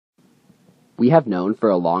We have known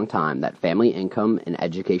for a long time that family income and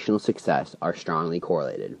educational success are strongly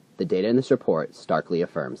correlated. The data in this report starkly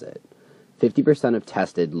affirms it. 50% of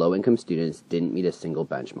tested low-income students didn't meet a single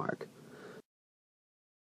benchmark.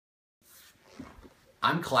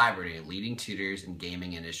 I'm collaborating with leading tutors and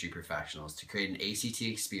gaming industry professionals to create an ACT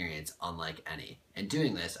experience unlike any. In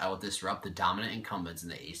doing this, I will disrupt the dominant incumbents in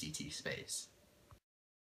the ACT space.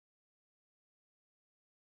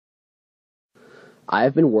 I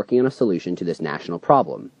have been working on a solution to this national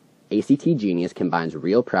problem. ACT Genius combines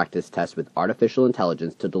real practice tests with artificial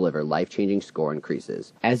intelligence to deliver life-changing score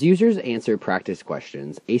increases. As users answer practice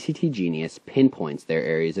questions, ACT Genius pinpoints their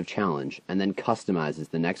areas of challenge and then customizes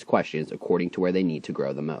the next questions according to where they need to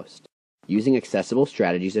grow the most. Using accessible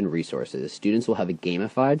strategies and resources, students will have a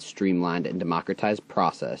gamified, streamlined, and democratized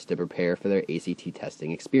process to prepare for their ACT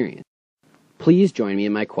testing experience. Please join me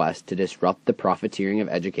in my quest to disrupt the profiteering of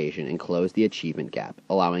education and close the achievement gap,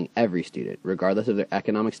 allowing every student, regardless of their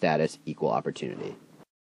economic status, equal opportunity.